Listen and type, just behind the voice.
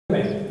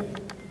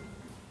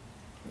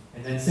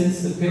And then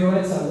since the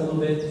pirouettes are a little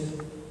bit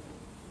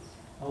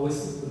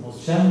always the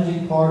most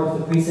challenging part of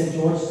the pre-St.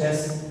 George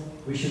test,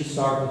 we should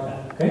start with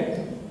that,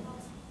 okay?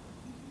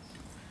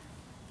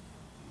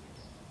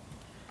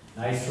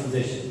 Nice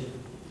transition.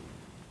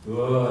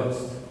 Good.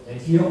 And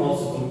here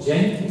also go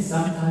gently,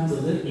 sometimes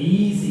a little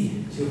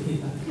easy.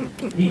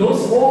 He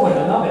goes forward,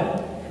 I love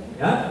it.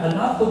 Yeah? I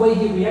love the way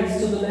he reacts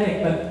to the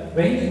leg, but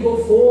when you go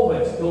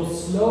forward, go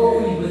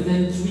slowly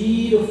within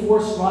 3 to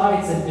 4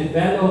 strides and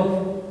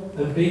develop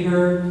a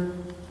bigger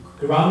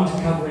ground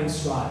covering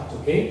stride,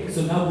 okay?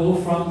 So now go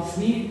from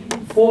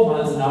 3-4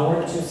 miles an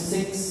hour to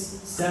 6,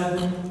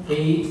 7,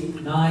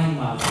 8, 9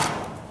 miles an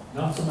hour.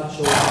 Not so much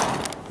shoulder.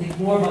 Think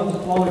more about the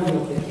quality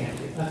of the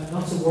canter. I'm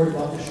not so worried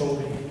about the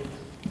shoulder here.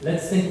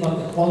 Let's think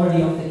about the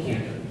quality of the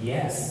canter.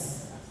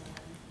 Yes.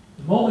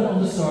 The moment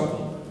on the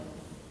circle.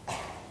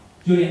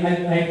 Julia,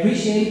 I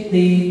appreciate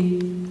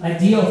the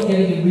idea of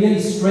getting it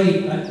really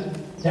straight,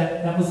 but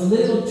that was a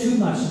little too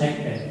much neck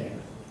bend here.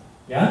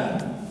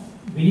 Yeah?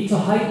 We need to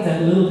hide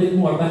that a little bit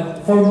more, but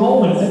for a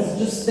moment, let's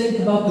just think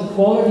about the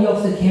quality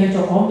of the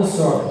canter on the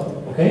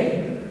circle,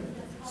 okay?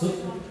 So,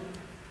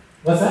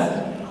 what's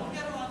that?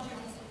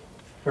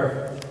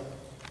 Perfect.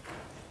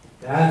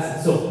 That's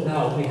it. So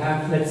now we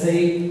have, let's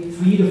say,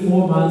 3 to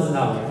 4 miles an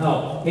hour.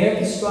 Now,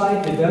 every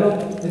stride,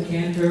 develop the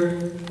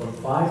canter from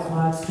 5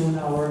 miles to an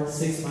hour,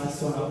 6 miles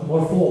to an hour,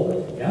 more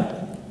forward,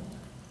 yeah?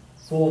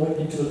 Forward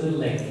into a little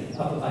length,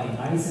 upper body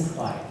nice and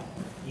quiet.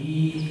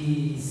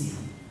 Easy.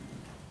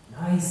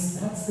 Nice,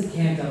 that's the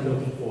canter I'm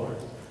looking for.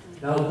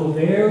 Now go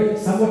very,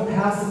 somewhat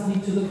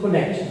passively to the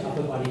collection.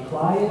 Upper body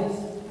quiet.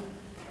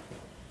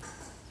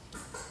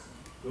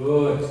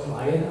 Good,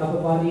 quiet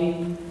upper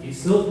body. You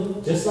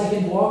still, just like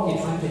in walk,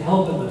 you're trying to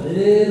help him a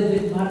little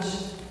bit much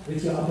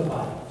with your upper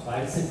body. Try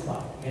to sit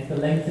quiet. Get the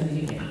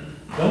lengthening again.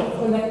 Don't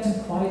collect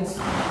and quiet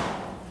speed.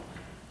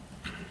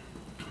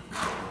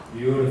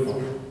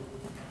 Beautiful.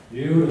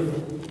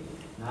 Beautiful.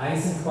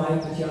 Nice and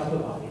quiet with your upper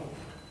body.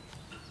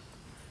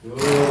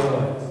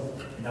 Good.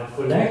 Now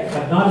collect,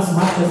 but not as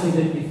much as we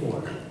did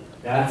before.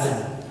 That's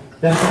enough.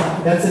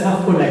 That's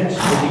enough collection.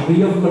 The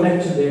degree of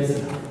collection there is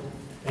enough.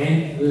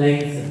 And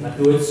lengthen, but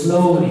do it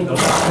slowly.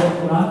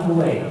 Don't run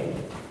away.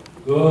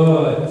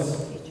 Good.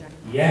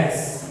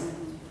 Yes.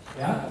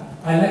 Yeah.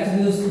 I like to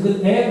do this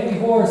with every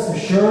horse,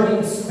 assuring,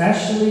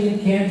 especially in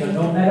canter.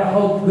 No matter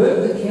how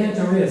good the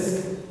canter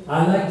is,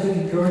 I like to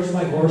encourage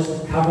my horse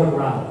to cover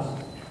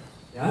ground.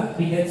 Yeah?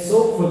 We get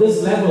so, for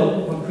this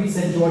level, from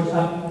pre-St. George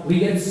up, we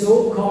get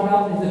so caught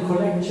up in the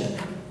collection.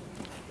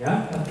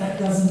 Yeah? But that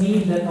doesn't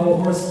mean that our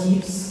horse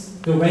keeps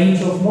the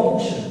range of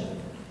motion.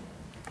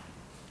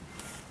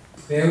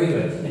 Very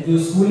good. And do a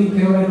schooling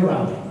pirouette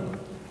around it.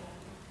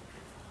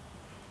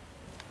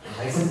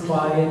 Nice and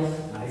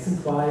quiet, nice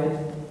and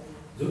quiet.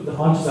 The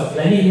haunches are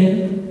plenty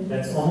in.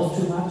 That's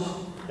almost too much.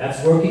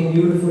 That's working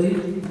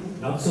beautifully.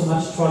 Not so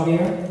much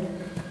travers.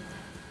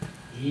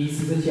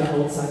 Easy with your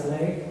outside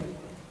leg.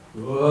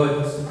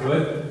 Good,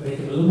 good. Make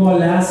it a little more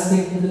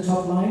elastic in the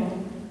top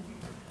line.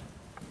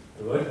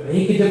 Good.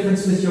 Make a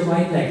difference with your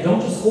right leg.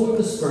 Don't just hold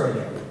the spur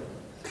there.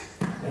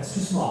 That's too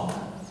small.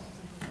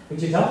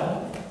 Could you tell?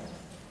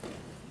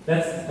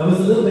 That was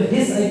a little bit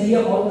his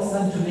idea all of a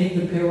sudden to make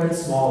the pirouette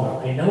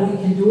smaller. I know he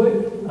can do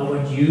it. I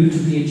want you to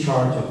be in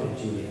charge of it,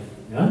 Julia.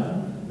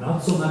 Yeah?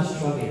 Not so much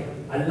travers.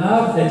 I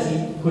love that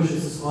he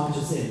pushes his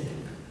haunches in.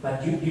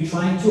 But you're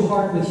trying too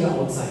hard with your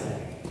outside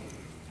leg.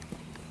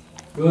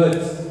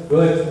 Good,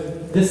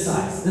 good. This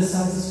size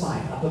is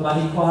fine. Upper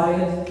body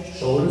quiet,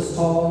 shoulders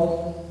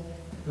tall.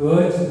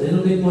 Good, a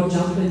little bit more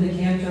jump in the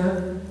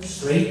canter.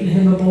 Straighten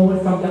him a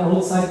moment from the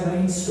outside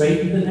rein.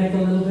 Straighten the neck a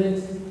little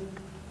bit.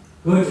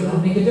 Good, now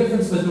make a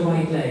difference with the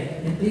right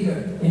leg. And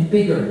bigger, and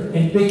bigger,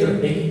 and bigger.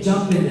 Make it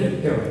jump in the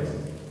pirouette.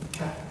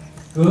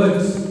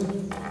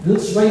 Good. A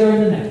little straighter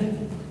in the neck.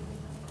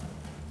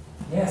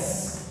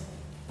 Yes.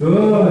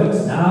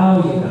 Good, now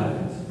you got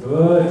it.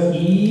 Good,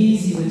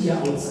 easy with your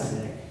outside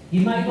leg.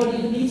 You might not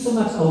even need so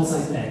much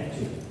outside leg,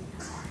 too.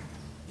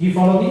 Do you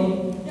follow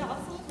me? Yeah,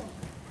 absolutely.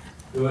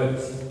 Good.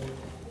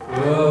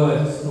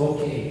 Good.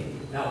 Okay.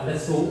 Now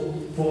let's go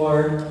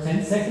for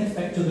 10 seconds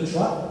back to the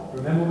trot.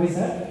 Remember what we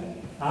said?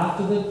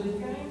 After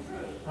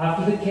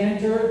the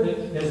canter,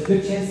 there's a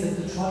good chance that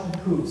the trot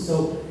improves.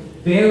 So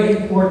very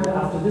important,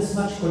 after this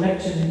much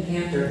collection in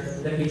canter,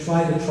 that we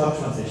try the trot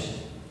transition.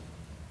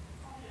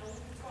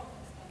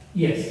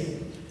 Yes.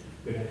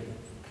 Good idea.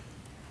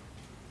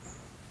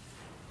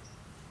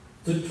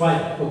 So try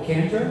it. Go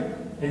canter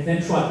and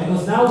then trot.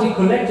 Because now we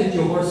collected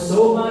your horse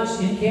so much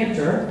in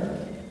canter,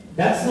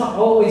 that's not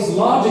always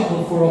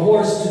logical for a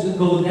horse to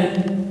go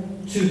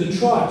then to the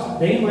trot.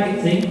 They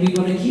might think we're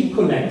going to keep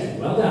collecting.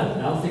 Well done.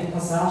 Now think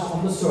passage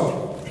on the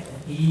circle.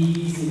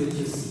 Easy with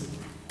your seat.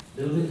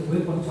 A little bit of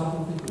whip on top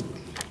of the group.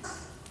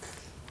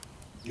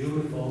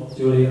 Beautiful,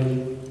 Julia.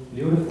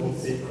 Beautiful.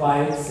 Sit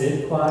quiet,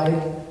 sit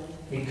quiet.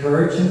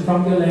 Encourage him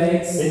from your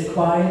legs. Sit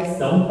quiet.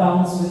 Don't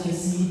bounce with your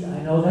seat.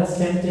 I know that's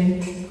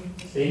tempting.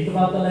 Think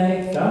about the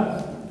leg.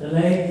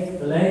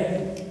 The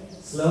leg.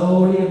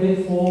 Slowly a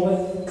bit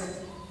forward.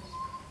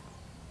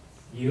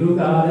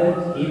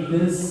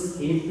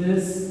 keep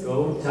this,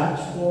 go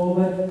touch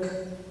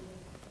forward.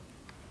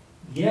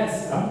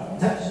 Yes, come,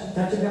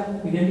 touch it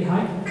up, begin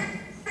behind.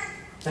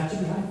 Touch it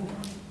behind.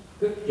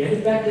 Good, get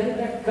it back,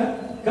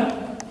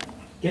 come.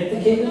 Get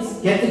the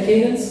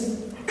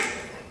cadence.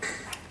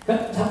 Come,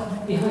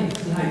 tap, behind.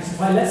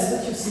 Try less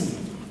what you see.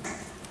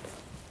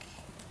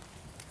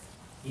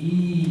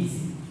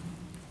 Easy.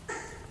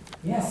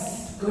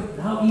 Yes, good.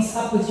 Now ease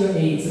up with your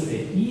aids a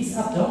bit. Ease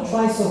up, don't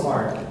try so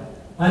hard.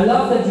 I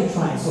love that you're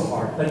trying so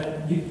hard,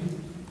 but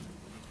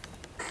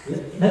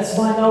let's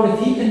find out if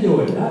he can do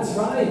it. That's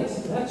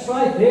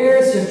right.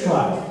 There's your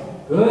try.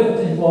 Good,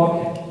 and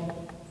walking.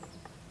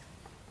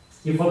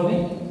 You follow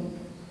me?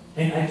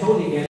 And I told you again.